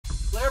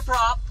your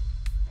prop.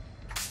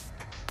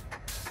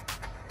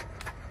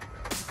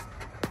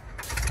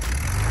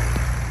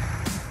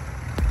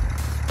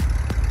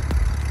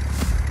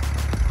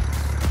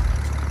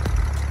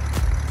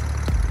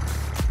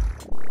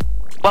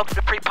 Welcome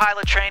to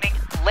pre-pilot training.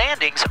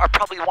 Landings are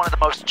probably one of the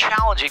most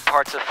challenging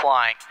parts of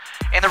flying.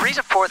 And the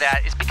reason for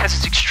that is because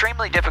it's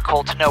extremely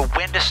difficult to know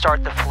when to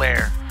start the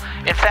flare.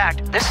 In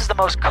fact, this is the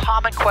most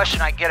common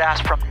question I get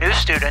asked from new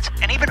students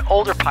and even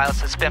older pilots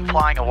that's been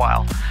flying a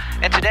while.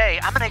 And today,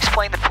 I'm going to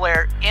explain the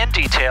flare in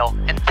detail,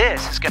 and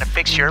this is going to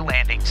fix your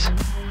landings.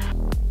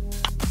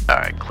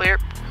 Alright, clear.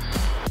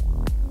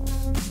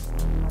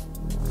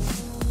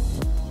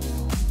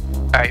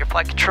 Alright, your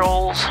flight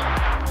controls.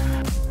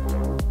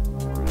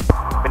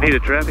 Benita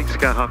traffic,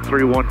 Skyhawk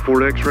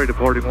 314 X-ray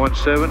departing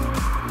 17.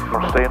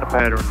 We'll stay in the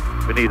pattern,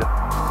 Benita.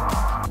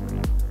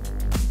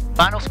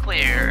 Finals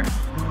clear.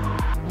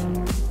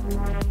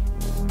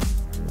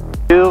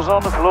 Heels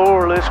on the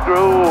floor, let's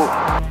grow.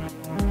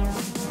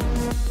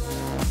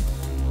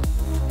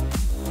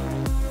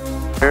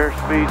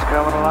 Airspeed's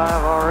coming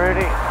alive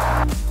already.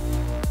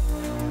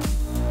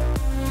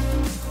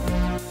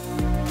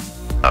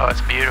 Oh,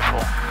 it's beautiful.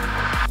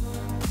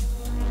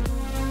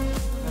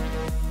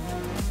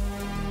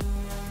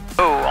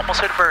 Oh,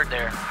 almost hit a bird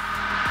there.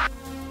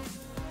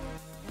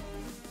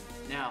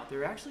 Now, there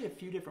are actually a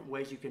few different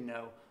ways you can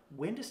know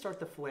when to start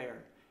the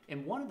flare,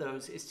 and one of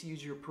those is to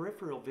use your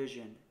peripheral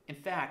vision. In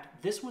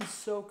fact, this one's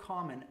so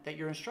common that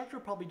your instructor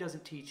probably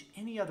doesn't teach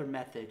any other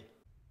method.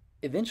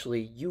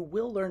 Eventually, you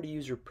will learn to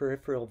use your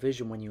peripheral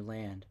vision when you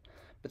land,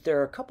 but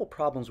there are a couple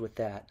problems with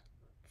that.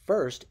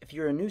 First, if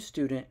you're a new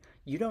student,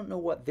 you don't know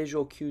what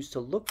visual cues to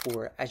look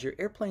for as your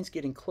airplane's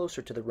getting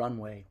closer to the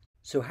runway.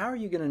 So how are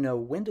you going to know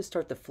when to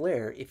start the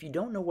flare if you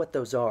don't know what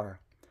those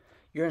are?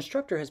 Your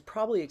instructor has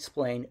probably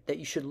explained that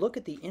you should look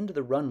at the end of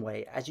the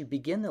runway as you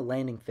begin the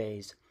landing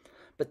phase,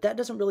 but that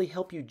doesn't really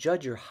help you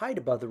judge your height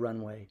above the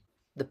runway.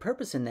 The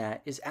purpose in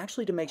that is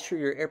actually to make sure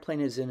your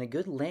airplane is in a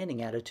good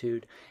landing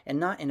attitude and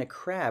not in a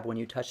crab when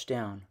you touch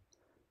down.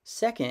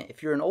 Second,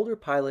 if you're an older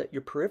pilot,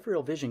 your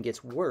peripheral vision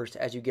gets worse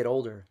as you get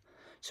older.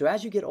 So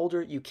as you get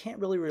older, you can't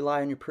really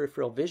rely on your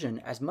peripheral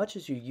vision as much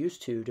as you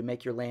used to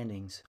make your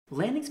landings.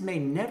 Landings may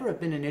never have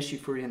been an issue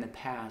for you in the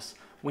past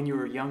when you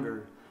were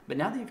younger, but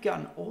now that you've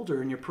gotten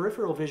older and your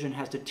peripheral vision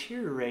has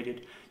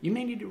deteriorated, you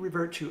may need to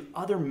revert to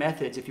other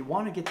methods if you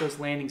want to get those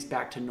landings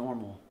back to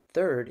normal.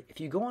 Third, if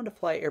you go on to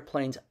fly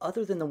airplanes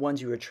other than the ones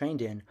you were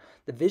trained in,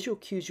 the visual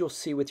cues you'll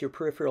see with your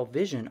peripheral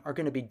vision are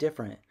going to be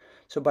different.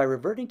 So by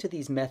reverting to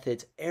these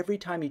methods every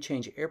time you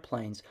change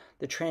airplanes,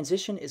 the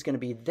transition is going to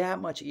be that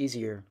much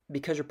easier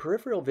because your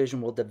peripheral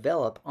vision will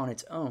develop on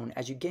its own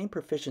as you gain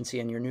proficiency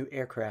in your new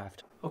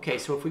aircraft. Okay,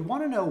 so if we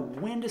want to know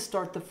when to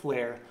start the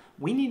flare,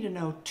 we need to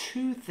know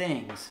two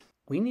things.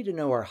 We need to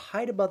know our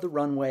height above the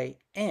runway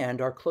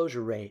and our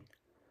closure rate.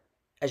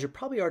 As you're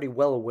probably already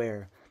well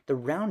aware, the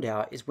round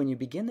out is when you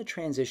begin the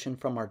transition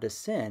from our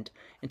descent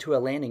into a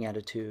landing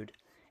attitude.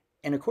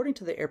 And according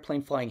to the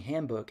Airplane Flying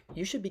Handbook,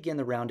 you should begin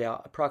the round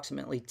out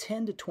approximately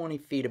 10 to 20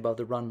 feet above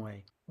the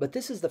runway. But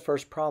this is the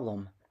first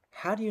problem.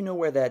 How do you know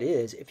where that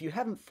is if you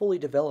haven't fully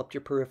developed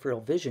your peripheral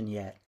vision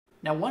yet?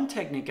 Now, one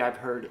technique I've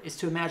heard is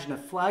to imagine a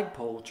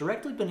flagpole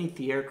directly beneath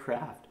the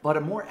aircraft, but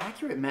a more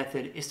accurate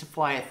method is to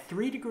fly a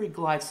 3-degree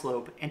glide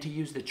slope and to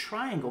use the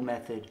triangle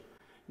method.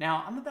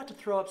 Now, I'm about to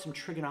throw up some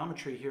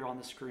trigonometry here on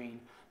the screen,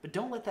 but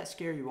don't let that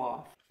scare you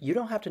off. You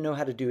don't have to know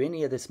how to do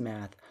any of this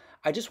math.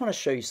 I just want to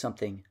show you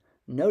something.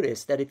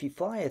 Notice that if you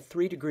fly a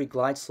 3-degree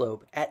glide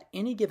slope at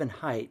any given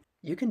height,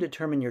 you can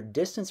determine your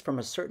distance from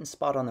a certain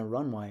spot on the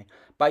runway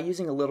by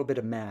using a little bit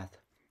of math.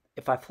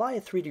 If I fly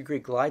a 3-degree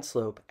glide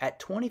slope at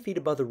 20 feet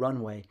above the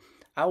runway,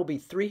 I will be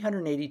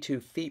 382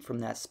 feet from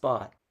that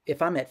spot.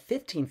 If I'm at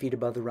 15 feet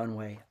above the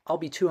runway, I'll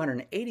be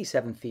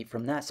 287 feet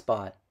from that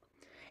spot.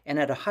 And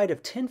at a height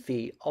of 10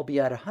 feet, I'll be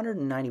at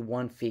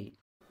 191 feet.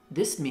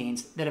 This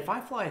means that if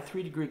I fly a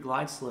 3-degree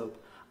glide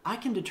slope, I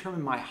can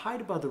determine my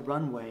height above the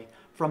runway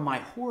from my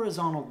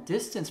horizontal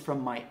distance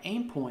from my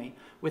aim point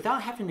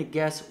without having to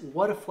guess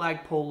what a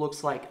flagpole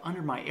looks like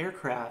under my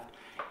aircraft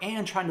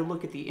and trying to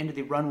look at the end of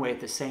the runway at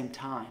the same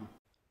time.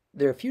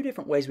 There are a few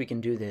different ways we can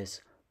do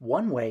this.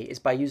 One way is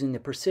by using the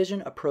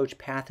Precision Approach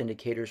Path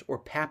Indicators, or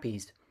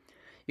PAPIs.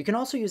 You can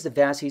also use the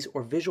VASIs,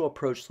 or Visual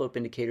Approach Slope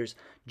Indicators.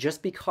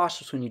 Just be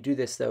cautious when you do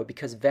this though,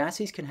 because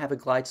VASIs can have a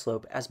glide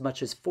slope as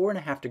much as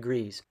 4.5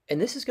 degrees. And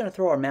this is going to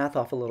throw our math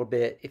off a little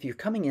bit if you're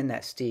coming in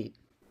that steep.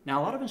 Now,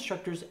 a lot of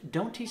instructors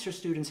don't teach their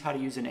students how to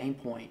use an aim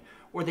point,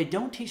 or they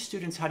don't teach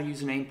students how to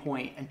use an aim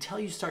point until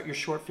you start your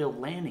short field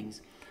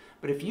landings.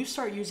 But if you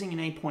start using an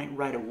aim point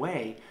right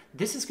away,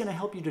 this is going to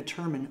help you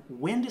determine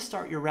when to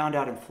start your round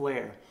out and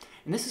flare.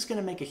 And this is going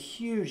to make a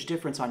huge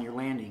difference on your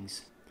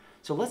landings.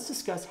 So let's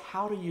discuss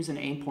how to use an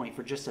aim point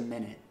for just a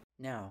minute.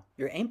 Now,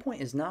 your aim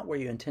point is not where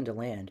you intend to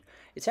land.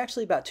 It's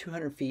actually about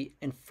 200 feet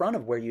in front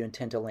of where you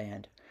intend to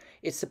land.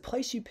 It's the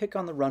place you pick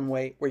on the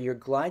runway where your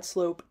glide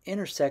slope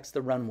intersects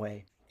the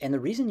runway. And the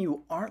reason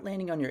you aren't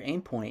landing on your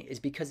aim point is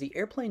because the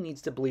airplane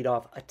needs to bleed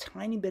off a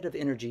tiny bit of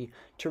energy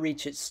to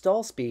reach its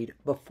stall speed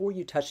before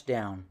you touch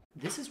down.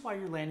 This is why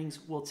your landings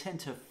will tend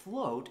to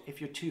float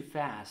if you're too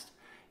fast,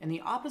 and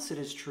the opposite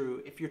is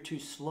true if you're too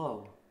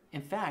slow.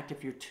 In fact,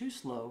 if you're too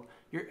slow,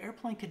 your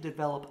airplane could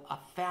develop a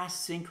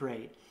fast sink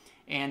rate,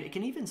 and it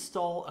can even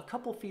stall a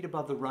couple feet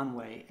above the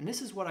runway, and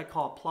this is what I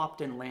call a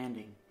plopped-in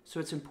landing. So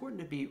it's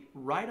important to be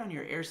right on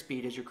your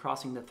airspeed as you're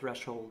crossing the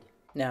threshold.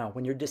 Now,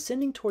 when you're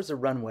descending towards the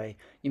runway,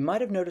 you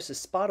might have noticed a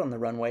spot on the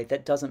runway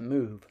that doesn't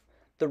move.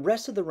 The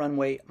rest of the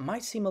runway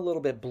might seem a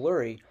little bit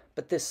blurry,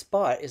 but this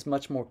spot is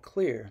much more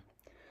clear.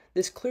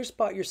 This clear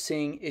spot you're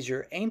seeing is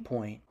your aim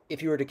point.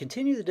 If you were to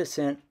continue the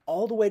descent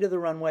all the way to the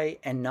runway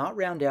and not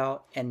round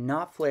out and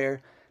not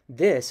flare,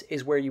 this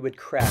is where you would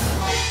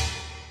crash.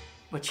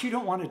 But you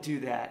don't want to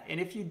do that,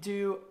 and if you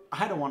do,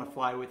 I don't want to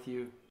fly with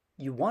you.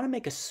 You want to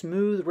make a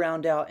smooth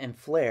round out and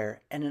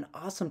flare and an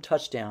awesome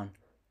touchdown.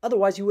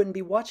 Otherwise, you wouldn't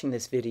be watching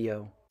this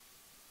video.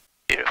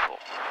 Beautiful.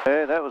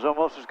 Hey, that was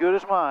almost as good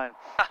as mine.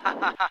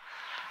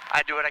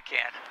 I do what I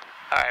can.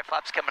 All right,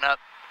 flaps coming up.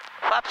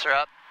 Flaps are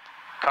up.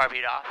 Car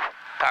beat off.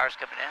 Power's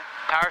coming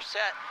in. Power's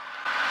set.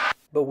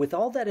 But with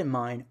all that in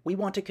mind, we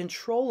want to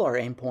control our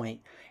aim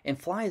point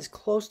and fly as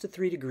close to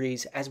 3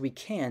 degrees as we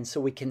can so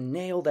we can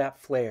nail that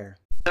flare.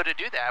 So to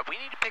do that, we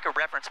need to pick a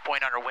reference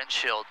point on our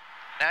windshield.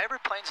 Now every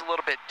plane's a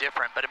little bit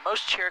different, but in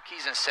most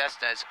Cherokees and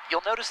Cessnas,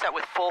 you'll notice that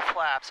with full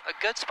flaps, a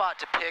good spot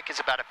to pick is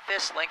about a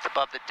fist's length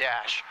above the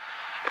dash.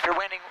 If you're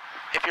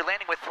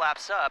landing with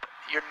flaps up,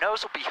 your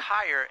nose will be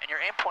higher and your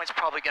aim point's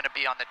probably going to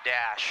be on the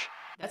dash.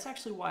 That's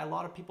actually why a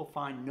lot of people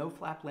find no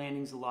flap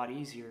landings a lot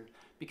easier,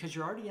 because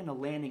you're already in a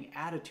landing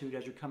attitude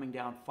as you're coming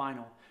down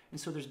final,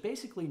 and so there's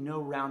basically no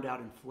round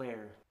out and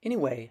flare.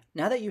 Anyway,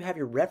 now that you have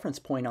your reference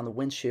point on the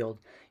windshield,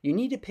 you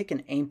need to pick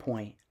an aim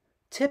point.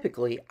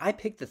 Typically, I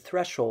pick the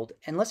threshold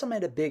unless I'm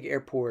at a big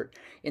airport.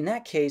 In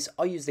that case,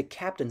 I'll use the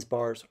captain's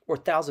bars or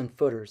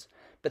 1,000-footers,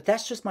 but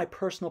that's just my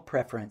personal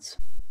preference.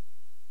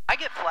 I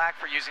get flack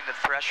for using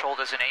the threshold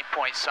as an aim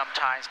point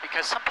sometimes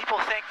because some people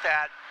think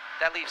that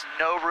leaves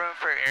no room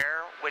for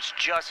air, which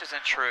just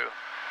isn't true.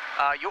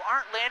 You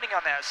aren't landing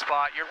on that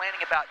spot, you're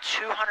landing about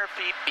 200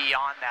 feet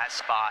beyond that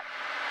spot.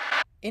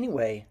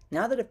 Anyway,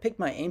 now that I've picked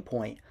my aim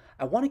point,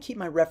 I want to keep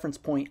my reference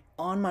point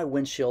on my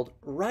windshield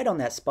right on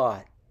that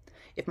spot.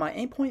 If my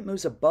aim point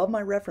moves above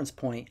my reference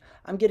point,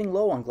 I'm getting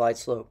low on glide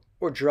slope,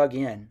 or drug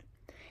in.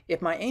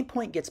 If my aim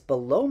point gets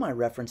below my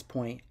reference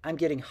point, I'm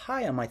getting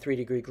high on my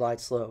 3-degree glide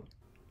slope.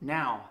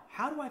 Now,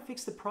 how do I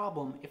fix the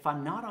problem if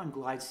I'm not on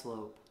glide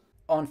slope?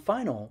 On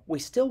final, we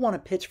still want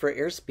to pitch for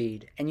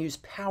airspeed and use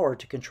power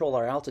to control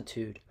our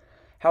altitude.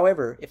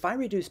 However, if I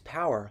reduce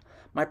power,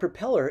 my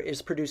propeller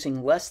is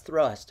producing less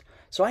thrust,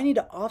 so I need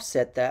to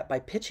offset that by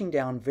pitching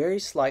down very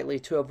slightly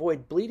to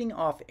avoid bleeding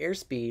off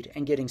airspeed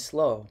and getting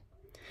slow.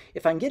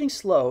 If I'm getting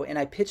slow and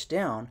I pitch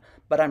down,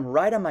 but I'm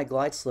right on my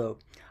glide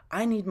slope,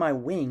 I need my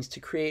wings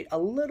to create a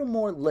little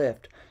more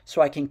lift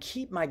so I can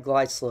keep my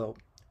glide slope.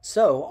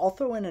 So I'll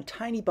throw in a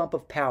tiny bump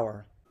of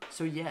power.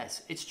 So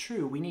yes, it's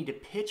true, we need to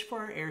pitch for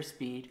our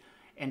airspeed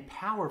and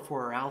power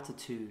for our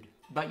altitude,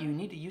 but you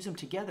need to use them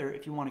together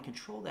if you want to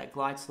control that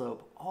glide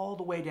slope all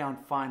the way down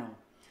final.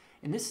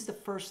 And this is the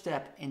first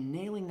step in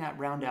nailing that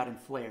round out and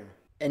flare.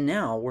 And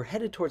now we're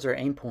headed towards our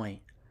aim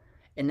point.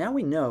 And now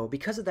we know,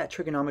 because of that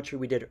trigonometry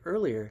we did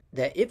earlier,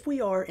 that if we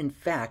are in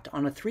fact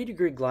on a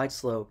 3-degree glide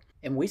slope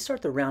and we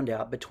start the round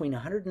out between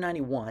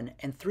 191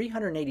 and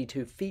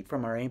 382 feet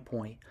from our aim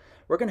point,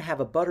 we're going to have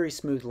a buttery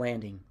smooth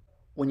landing.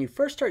 When you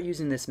first start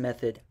using this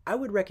method, I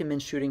would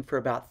recommend shooting for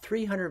about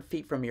 300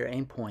 feet from your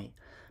aim point.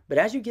 But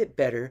as you get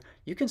better,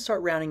 you can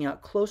start rounding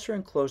out closer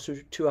and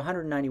closer to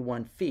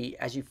 191 feet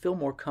as you feel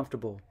more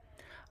comfortable.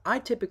 I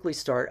typically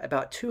start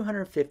about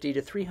 250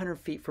 to 300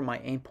 feet from my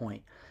aim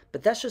point,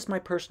 but that's just my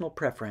personal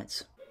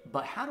preference.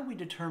 But how do we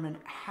determine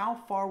how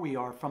far we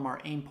are from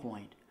our aim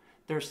point?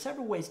 There are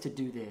several ways to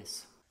do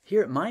this.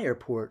 Here at my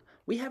airport,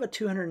 we have a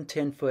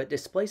 210-foot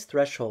displaced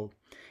threshold,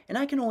 and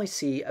I can only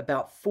see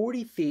about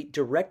 40 feet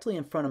directly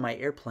in front of my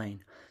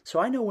airplane, so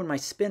I know when my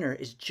spinner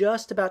is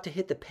just about to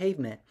hit the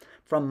pavement.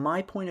 From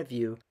my point of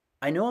view,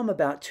 I know I'm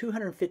about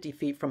 250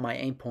 feet from my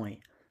aim point,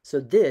 so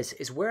this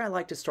is where I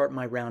like to start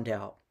my round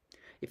out.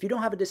 If you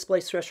don't have a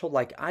displaced threshold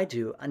like I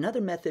do,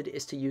 another method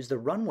is to use the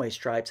runway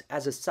stripes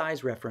as a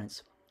size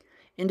reference.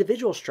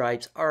 Individual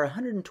stripes are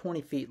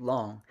 120 feet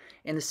long,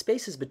 and the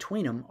spaces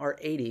between them are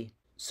 80.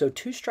 So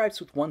 2 stripes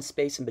with 1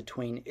 space in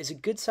between is a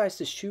good size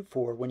to shoot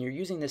for when you're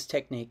using this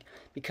technique,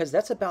 because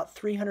that's about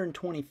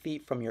 320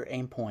 feet from your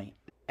aim point.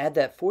 Add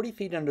that 40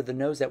 feet under the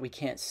nose that we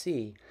can't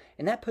see,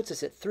 and that puts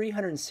us at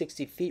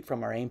 360 feet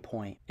from our aim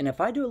point. And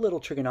if I do a little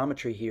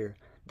trigonometry here,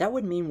 that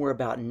would mean we're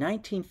about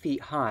 19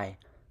 feet high.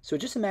 So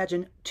just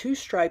imagine 2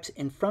 stripes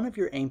in front of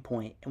your aim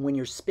point, and when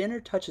your spinner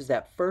touches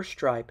that first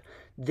stripe,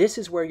 this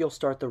is where you'll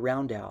start the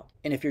round out.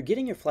 And if you're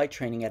getting your flight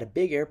training at a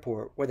big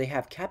airport where they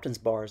have captain's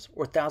bars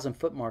or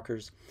 1,000-foot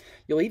markers,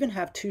 you'll even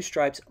have 2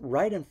 stripes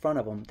right in front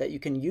of them that you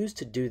can use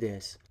to do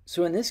this.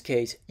 So in this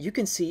case, you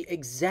can see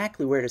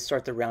exactly where to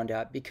start the round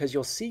out because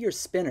you'll see your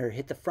spinner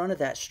hit the front of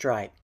that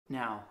stripe.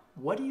 Now,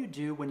 what do you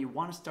do when you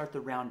want to start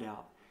the round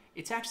out?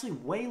 It's actually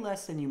way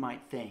less than you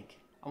might think.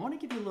 I want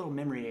to give you a little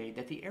memory aid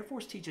that the Air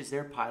Force teaches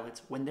their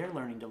pilots when they're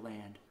learning to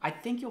land. I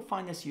think you'll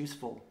find this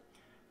useful.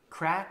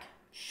 Crack,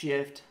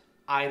 shift,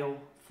 idle,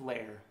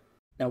 flare.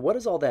 Now what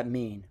does all that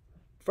mean?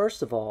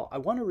 First of all, I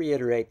want to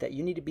reiterate that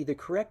you need to be the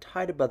correct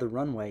height above the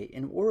runway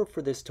in order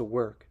for this to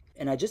work.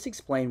 And I just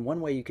explained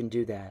one way you can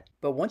do that.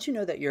 But once you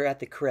know that you're at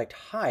the correct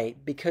height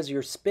because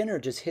your spinner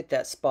just hit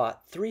that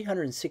spot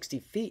 360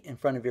 feet in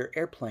front of your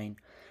airplane,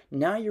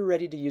 now you're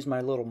ready to use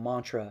my little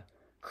mantra.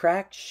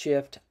 Crack,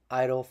 shift,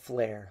 idle,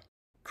 flare.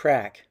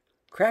 Crack.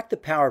 Crack the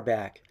power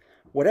back.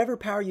 Whatever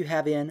power you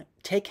have in,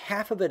 take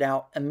half of it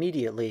out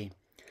immediately.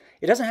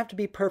 It doesn't have to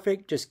be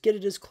perfect, just get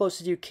it as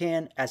close as you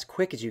can, as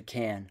quick as you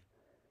can.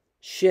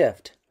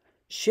 Shift.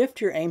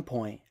 Shift your aim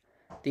point.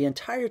 The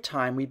entire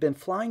time we've been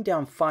flying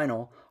down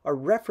final, our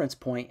reference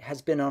point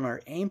has been on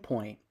our aim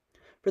point.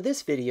 For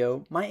this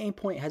video, my aim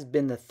point has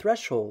been the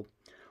threshold.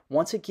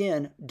 Once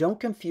again, don't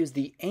confuse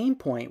the aim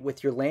point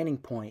with your landing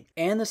point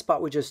and the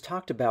spot we just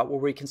talked about where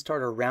we can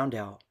start our round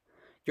out.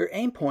 Your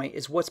aim point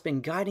is what's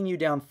been guiding you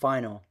down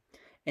final,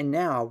 and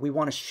now we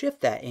want to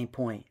shift that aim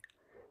point.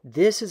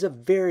 This is a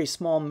very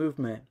small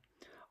movement.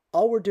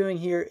 All we're doing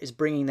here is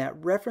bringing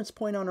that reference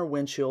point on our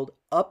windshield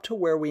up to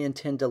where we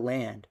intend to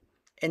land.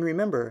 And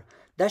remember,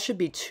 that should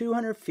be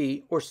 200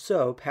 feet or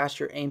so past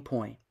your aim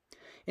point.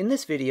 In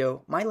this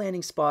video, my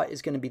landing spot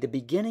is going to be the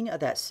beginning of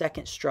that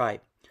second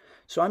stripe.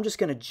 So I'm just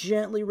going to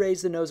gently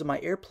raise the nose of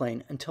my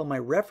airplane until my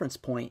reference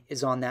point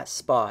is on that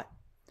spot.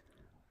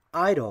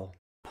 Idle.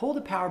 Pull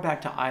the power back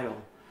to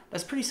idle.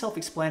 That's pretty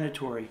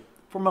self-explanatory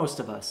for most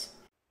of us.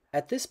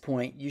 At this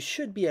point, you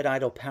should be at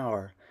idle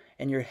power,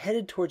 and you're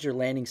headed towards your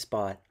landing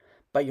spot,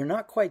 but you're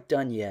not quite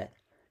done yet.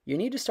 You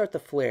need to start the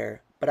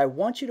flare, but I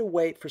want you to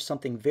wait for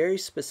something very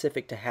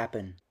specific to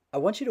happen. I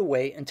want you to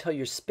wait until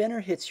your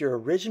spinner hits your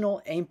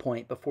original aim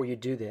point before you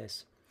do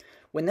this.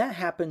 When that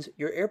happens,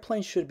 your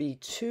airplane should be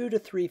 2 to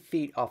 3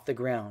 feet off the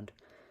ground.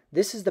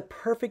 This is the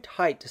perfect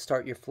height to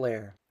start your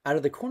flare. Out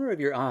of the corner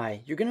of your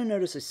eye, you're going to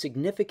notice a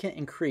significant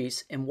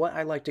increase in what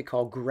I like to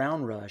call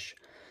ground rush.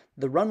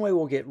 The runway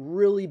will get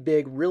really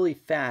big really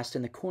fast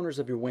in the corners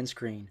of your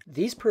windscreen.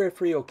 These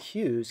peripheral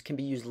cues can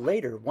be used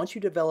later once you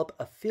develop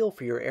a feel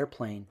for your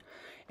airplane,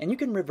 and you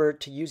can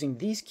revert to using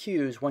these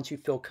cues once you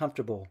feel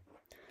comfortable.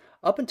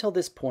 Up until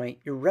this point,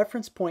 your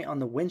reference point on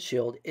the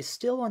windshield is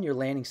still on your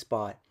landing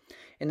spot,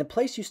 and the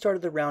place you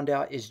started the round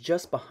out is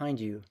just behind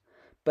you.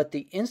 But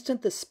the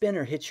instant the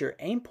spinner hits your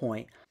aim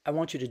point, I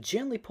want you to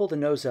gently pull the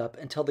nose up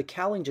until the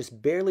cowling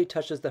just barely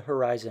touches the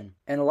horizon.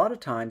 And a lot of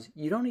times,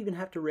 you don't even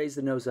have to raise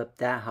the nose up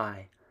that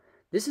high.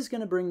 This is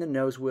going to bring the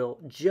nose wheel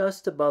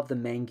just above the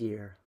main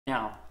gear.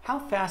 Now, how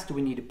fast do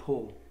we need to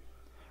pull?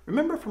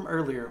 Remember from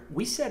earlier,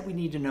 we said we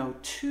need to know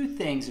 2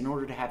 things in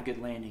order to have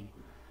good landing.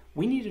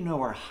 We need to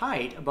know our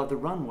height above the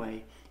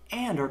runway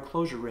and our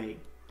closure rate.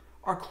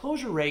 Our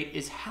closure rate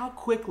is how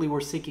quickly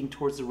we're sinking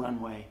towards the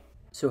runway.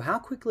 So how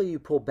quickly you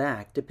pull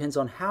back depends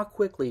on how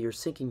quickly you're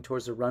sinking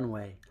towards the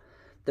runway.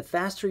 The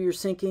faster you're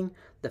sinking,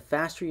 the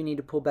faster you need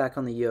to pull back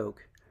on the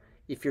yoke.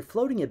 If you're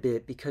floating a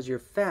bit because you're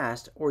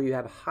fast or you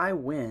have high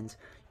winds,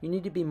 you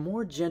need to be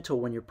more gentle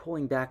when you're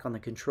pulling back on the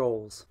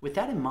controls. With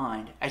that in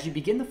mind, as you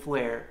begin the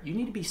flare, you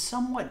need to be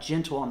somewhat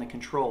gentle on the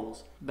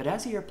controls, but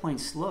as the airplane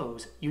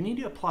slows, you need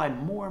to apply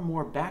more and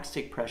more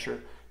backstick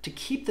pressure to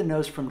keep the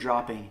nose from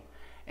dropping.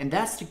 And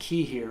that's the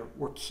key here,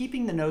 we're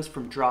keeping the nose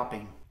from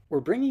dropping. We're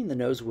bringing the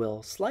nose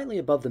wheel slightly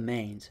above the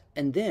mains,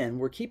 and then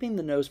we're keeping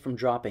the nose from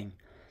dropping.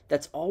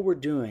 That's all we're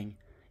doing.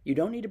 You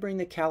don't need to bring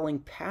the cowling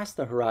past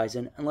the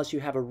horizon unless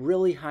you have a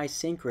really high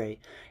sink rate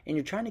and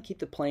you're trying to keep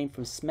the plane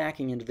from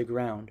smacking into the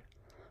ground.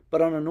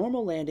 But on a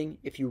normal landing,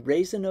 if you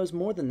raise the nose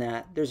more than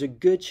that, there's a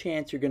good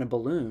chance you're going to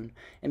balloon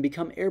and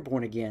become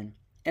airborne again.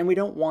 And we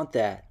don't want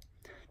that.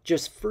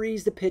 Just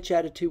freeze the pitch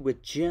attitude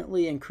with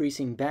gently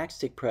increasing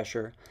backstick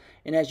pressure,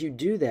 and as you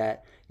do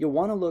that, you'll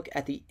want to look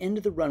at the end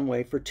of the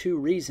runway for 2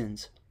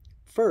 reasons.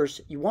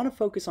 First, you want to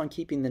focus on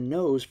keeping the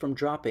nose from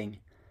dropping.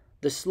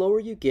 The slower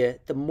you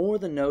get, the more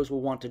the nose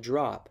will want to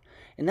drop,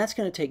 and that's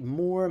going to take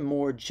more and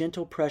more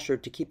gentle pressure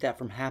to keep that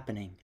from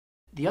happening.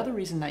 The other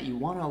reason that you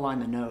want to align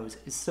the nose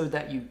is so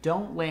that you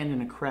don't land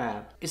in a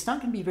crab. It's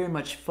not going to be very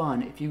much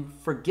fun if you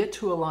forget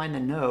to align the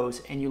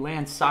nose and you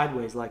land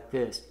sideways like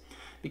this,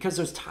 because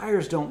those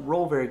tires don't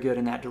roll very good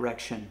in that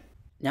direction.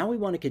 Now we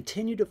want to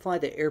continue to fly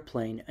the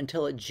airplane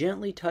until it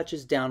gently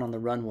touches down on the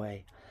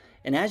runway.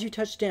 And as you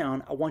touch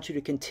down, I want you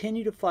to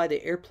continue to fly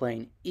the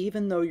airplane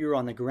even though you're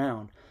on the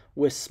ground,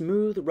 with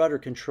smooth rudder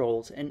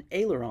controls and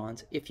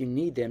ailerons if you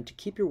need them to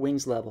keep your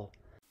wings level.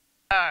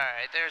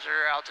 Alright, there's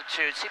our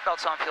altitude.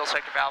 Seatbelts on, fuel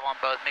sector valve on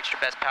both. Mixture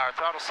best power.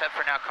 Throttle set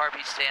for now. Car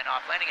beat staying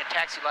off. Landing and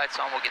taxi lights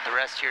on. We'll get the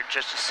rest here in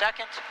just a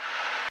second.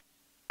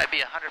 Might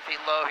be 100 feet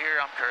low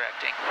here, I'm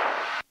correcting.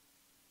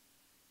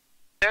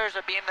 There's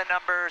a beam the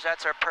numbers,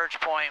 that's our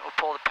perch point. We'll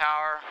pull the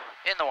power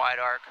in the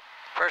wide arc.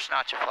 First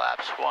notch of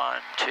flaps,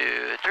 1,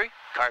 2, 3.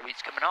 Car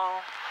beats coming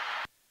on.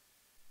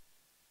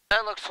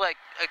 That looks like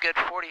a good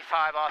 45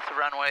 off the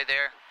runway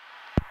there.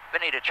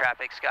 Bonita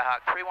traffic,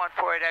 Skyhawk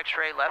 3148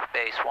 X-ray, left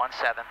base 17,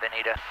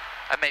 Bonita.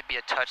 I may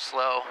be a touch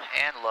slow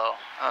and low.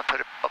 I'm gonna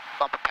put a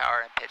bump of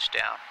power and pitch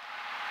down.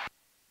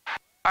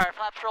 Alright,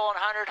 flaps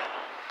rolling 100.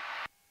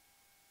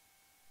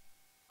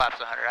 Flaps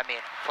 100, I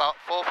mean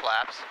full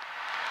flaps.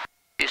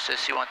 Used to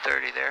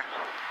C-130 there.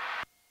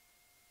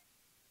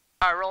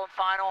 Alright, rolling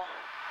final.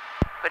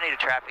 Bonita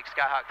traffic,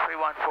 Skyhawk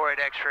 3148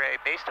 X-ray,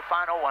 base to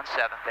final 17,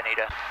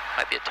 Bonita.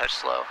 Might be a touch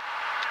slow.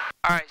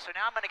 Alright, so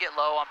now I'm going to get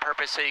low on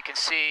purpose so you can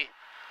see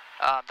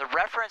the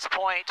reference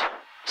point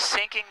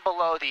sinking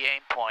below the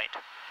aim point.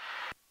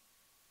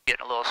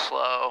 Getting a little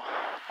slow,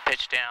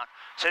 pitch down.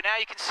 So now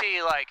you can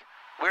see like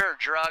we're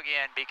drug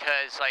in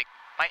because like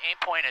my aim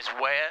point is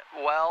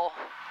well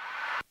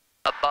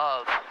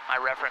above my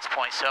reference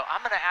point. So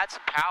I'm going to add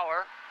some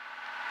power.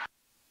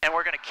 And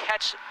we're going to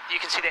catch, you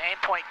can see the aim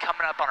point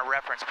coming up on a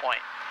reference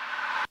point.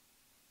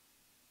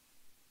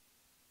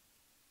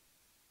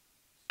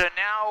 So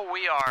now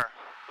we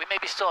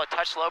may be still a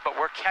touch low, but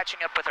we're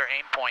catching up with our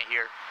aim point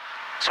here.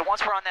 So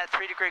once we're on that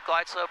 3-degree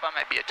glide slope, I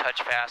might be a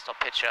touch fast, I'll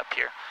pitch up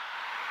here.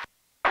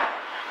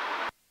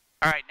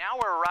 All right, now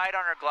we're right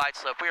on our glide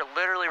slope. We are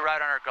literally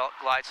right on our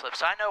glide slope.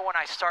 So I know when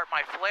I start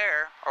my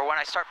flare, or when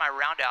I start my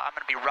round out, I'm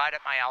going to be right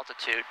at my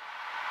altitude.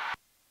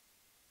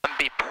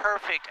 Be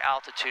perfect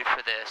altitude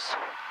for this.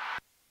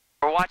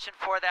 We're watching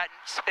for that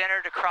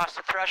spinner to cross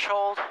the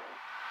threshold.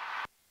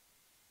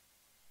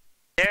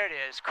 There it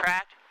is,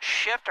 cracked.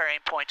 Shift our aim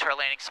point to our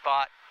landing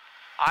spot.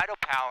 Idle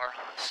power,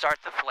 start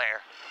the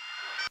flare.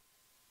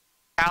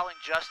 Cowling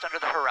just under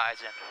the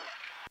horizon.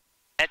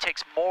 And it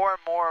takes more and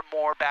more and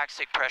more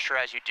backstick pressure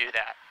as you do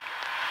that.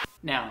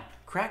 Now,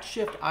 crack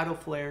shift idle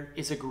flare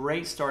is a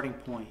great starting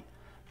point.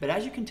 But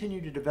as you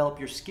continue to develop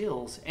your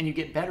skills and you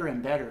get better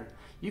and better,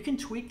 you can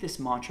tweak this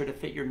mantra to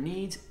fit your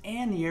needs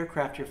and the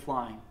aircraft you're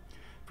flying.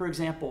 For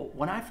example,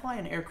 when I fly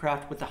an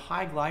aircraft with a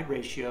high glide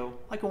ratio,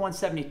 like a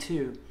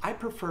 172, I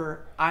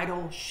prefer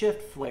idle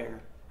shift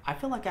flare. I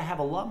feel like I have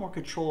a lot more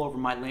control over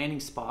my landing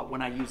spot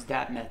when I use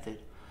that method.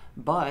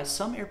 But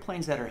some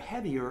airplanes that are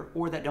heavier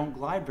or that don't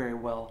glide very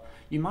well,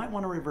 you might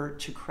want to revert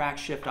to crack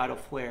shift idle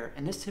flare,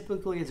 and this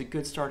typically is a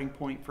good starting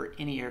point for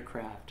any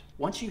aircraft.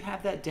 Once you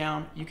have that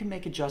down, you can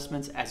make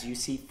adjustments as you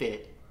see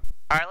fit.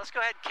 All right, let's go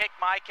ahead and kick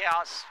Mike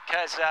out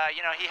because,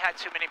 you know, he had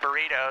too many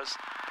burritos,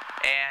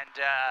 and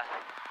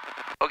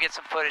we'll get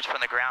some footage from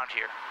the ground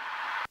here.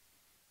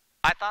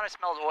 I thought I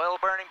smelled oil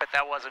burning, but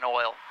that wasn't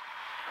oil.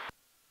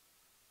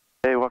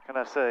 Hey, what can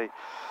I say?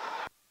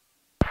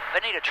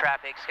 Bonita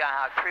traffic,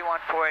 Skyhawk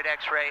 3148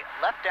 X-ray,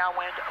 left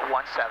downwind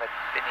 17,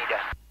 Bonita.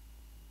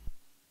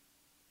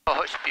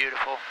 Oh, it's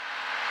beautiful.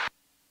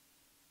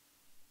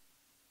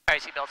 All right,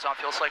 seatbelts on,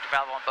 fuel selector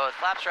valve on both.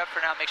 Flaps are up for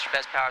now, make your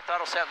best power.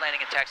 Throttle set,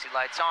 landing and taxi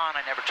lights on.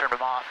 I never turned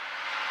them off.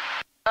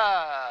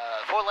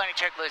 Full landing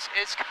checklist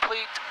is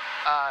complete.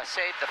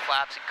 Save the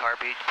flaps and car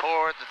beat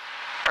for the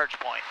perch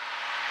point.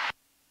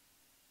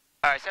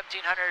 All right,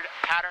 1700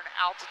 pattern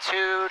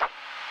altitude.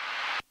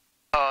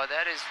 Oh,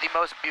 that is the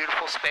most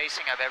beautiful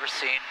spacing I've ever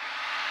seen.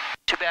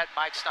 Too bad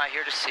Mike's not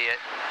here to see it.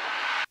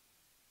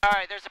 All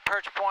right, there's the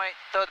perch point.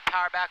 Throw the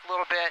power back a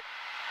little bit.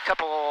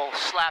 Couple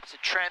slaps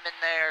of trim in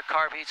there.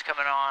 Car beats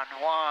coming on.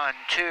 1,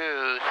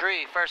 2,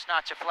 3. First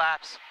notch of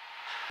flaps.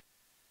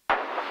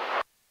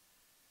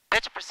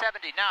 Pitch for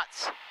 70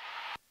 knots.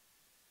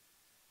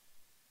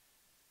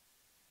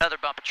 Another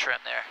bump of trim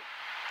there.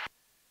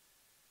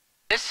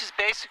 This is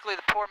basically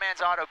the poor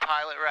man's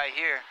autopilot right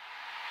here.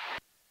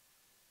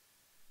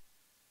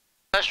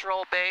 Let's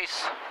roll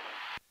base.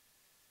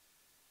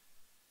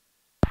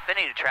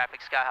 Bonita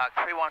traffic, Skyhawk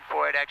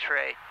 3148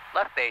 X-ray,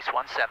 left base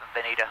 17,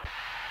 Bonita.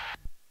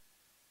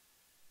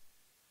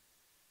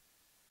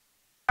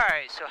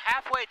 Alright, so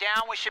halfway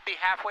down, we should be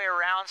halfway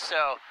around,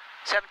 so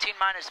 17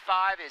 minus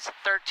 5 is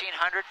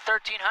 1300.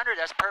 1300,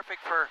 that's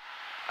perfect for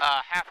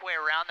halfway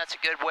around. That's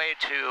a good way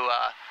to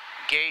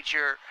gauge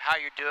how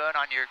you're doing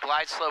on your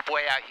glide slope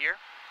way out here.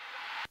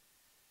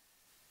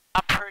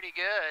 I'm pretty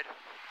good,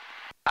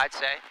 I'd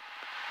say.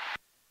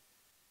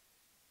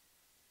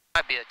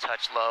 Might be a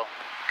touch low,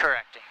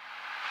 correcting.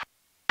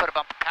 Put a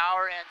bump of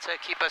power in to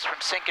keep us from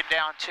sinking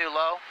down too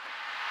low.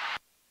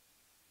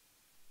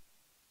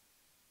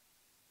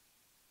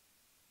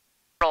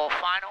 Roll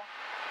final.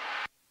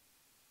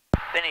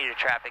 Bonita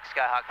traffic,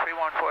 Skyhawk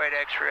 3148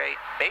 X-ray,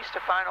 base to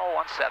final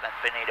 17,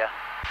 Bonita.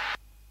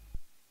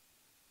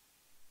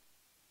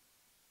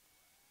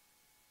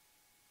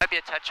 Might be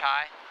a touch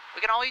high.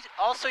 We can always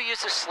also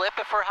use a slip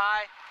if we're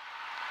high,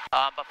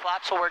 but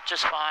flaps will work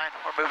just fine.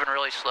 We're moving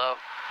really slow.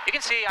 You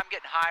can see I'm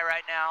getting high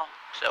right now,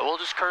 so we'll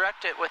just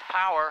correct it with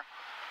power.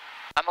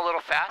 I'm a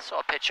little fast, so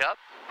I'll pitch up.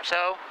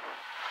 So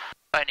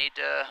if I need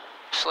to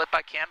slip,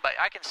 I can, but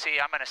I can see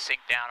I'm going to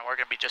sink down and we're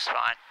going to be just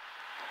fine.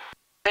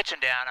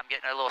 Pitching down, I'm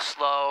getting a little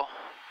slow.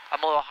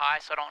 I'm a little high,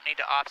 so I don't need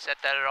to offset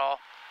that at all.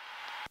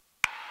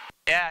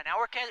 Yeah, now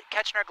we're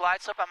catching our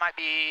glide slope. I might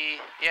be,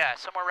 yeah,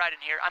 somewhere right in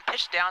here. I'm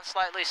pitched down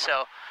slightly,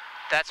 so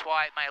that's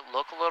why it might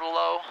look a little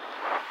low.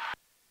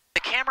 The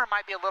camera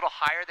might be a little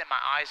higher than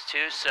my eyes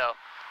too, so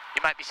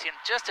you might be seeing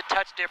just a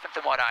touch different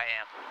than what I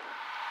am.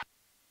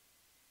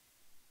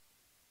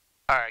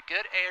 Alright,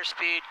 good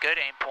airspeed, good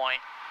aim point.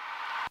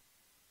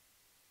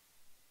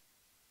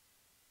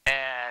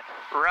 And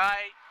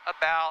right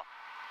about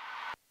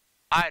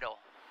idle,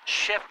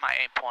 shift my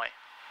aim point.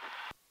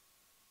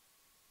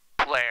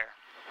 Flare.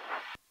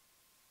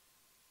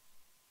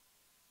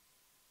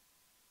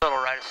 Little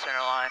right of center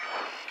line.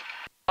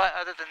 But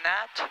other than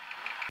that,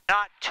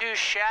 not too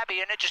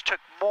shabby, and it just took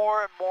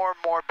more and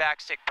more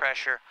backstick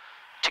pressure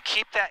to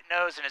keep that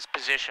nose in its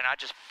position. I'm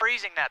just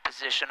freezing that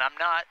position. I'm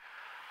not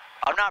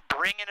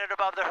bringing it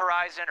above the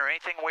horizon or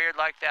anything weird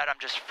like that. I'm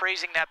just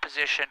freezing that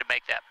position to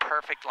make that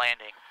perfect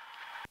landing.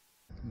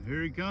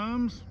 Here he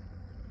comes.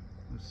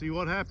 Let's see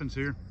what happens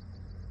here.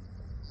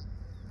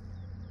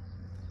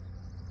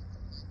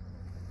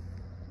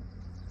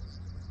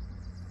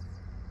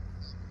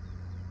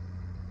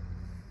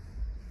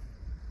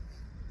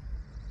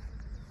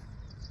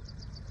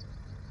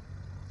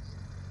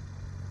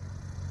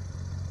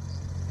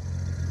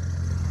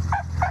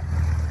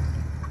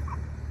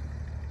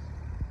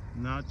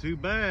 Not too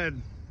bad,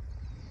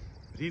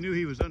 but he knew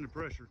he was under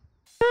pressure.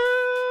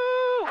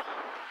 Woo!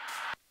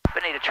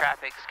 Bonita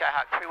traffic,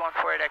 Skyhawk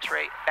 3148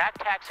 X-ray,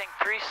 back taxing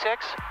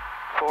 36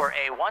 for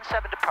a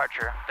 17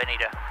 departure,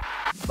 Bonita.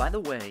 By the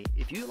way,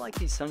 if you like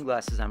these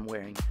sunglasses I'm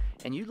wearing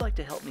and you'd like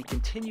to help me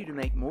continue to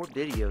make more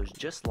videos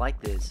just like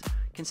this,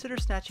 consider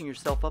snatching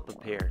yourself up a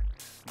pair.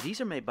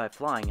 These are made by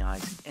Flying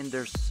Eyes and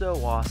they're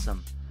so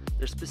awesome.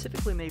 They're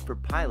specifically made for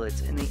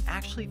pilots and they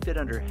actually fit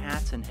under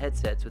hats and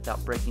headsets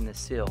without breaking the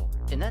seal.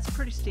 And that's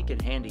pretty stinking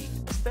handy,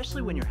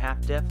 especially when you're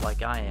half deaf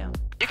like I am.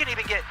 You can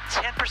even get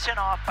 10%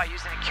 off by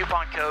using the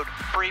coupon code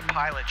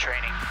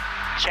FREEPILOTTRAINING.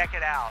 Check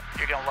it out,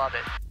 you're gonna love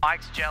it.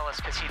 Mike's jealous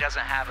because he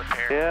doesn't have a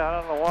pair. Yeah, I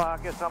don't know why.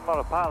 I guess I'm not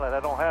a pilot. I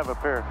don't have a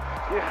pair.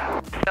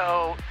 Yeah.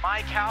 So,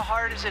 Mike, how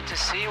hard is it to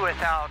see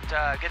without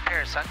a good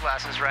pair of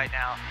sunglasses right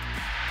now?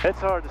 It's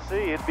hard to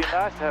see. It'd be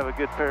nice to have a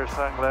good pair of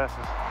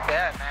sunglasses,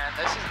 Yeah, man,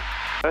 this is...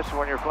 especially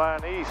when you're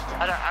flying east.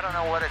 I don't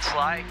know what it's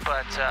like,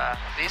 but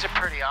these are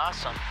pretty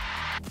awesome.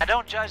 I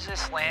don't judge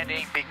this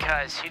landing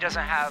because he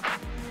doesn't have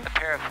a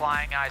pair of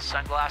Flying Eyes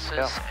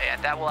sunglasses,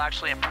 and that will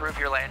actually improve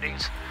your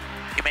landings.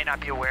 You may not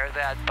be aware of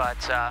that, but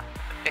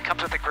it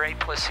comes with a great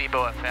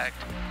placebo effect.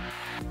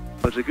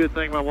 It's a good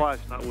thing my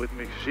wife's not with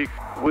me. She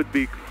would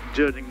be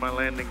judging my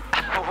landing.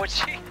 Would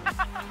she?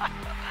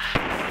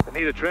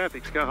 Bonita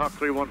traffic, Skyhawk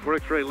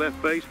 314 X-ray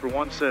left base for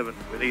 17,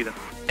 Bonita.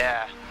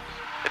 Yeah,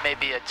 it may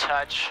be a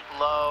touch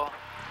low.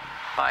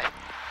 My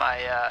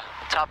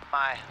top of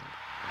my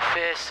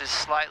fist is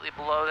slightly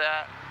below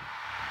that.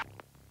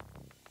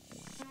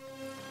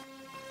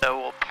 So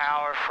we'll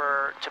power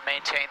to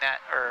maintain that,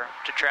 or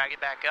to drag it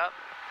back up.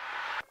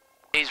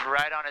 He's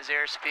right on his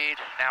airspeed.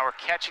 Now we're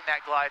catching that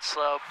glide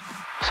slope,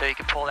 so he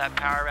can pull that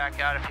power back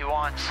out if he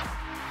wants.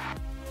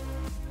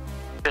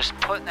 Just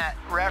putting that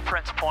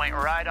reference point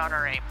right on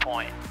our aim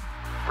point.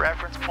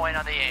 Reference point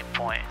on the aim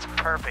point. It's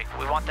perfect.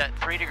 We want that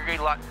 3-degree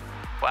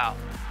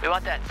We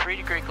want that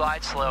 3-degree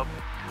glide slope.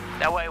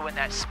 That way when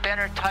that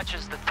spinner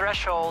touches the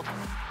threshold,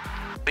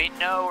 we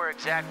know we're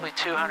exactly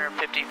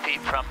 250 feet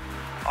from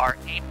our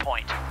aim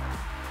point.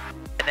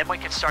 And then we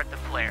can start the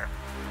flare.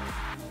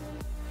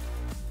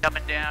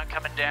 Coming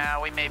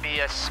down, we may be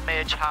a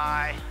smidge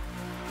high.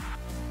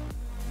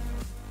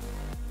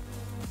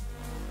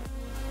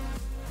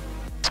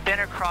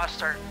 Spinner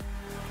crossed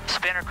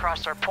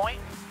our point.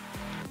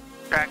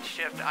 Track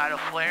shift, idle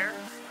flare.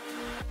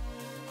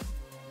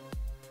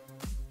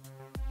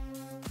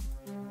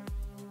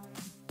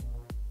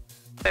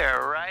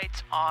 They're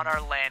right on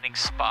our landing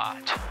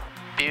spot.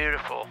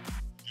 Beautiful.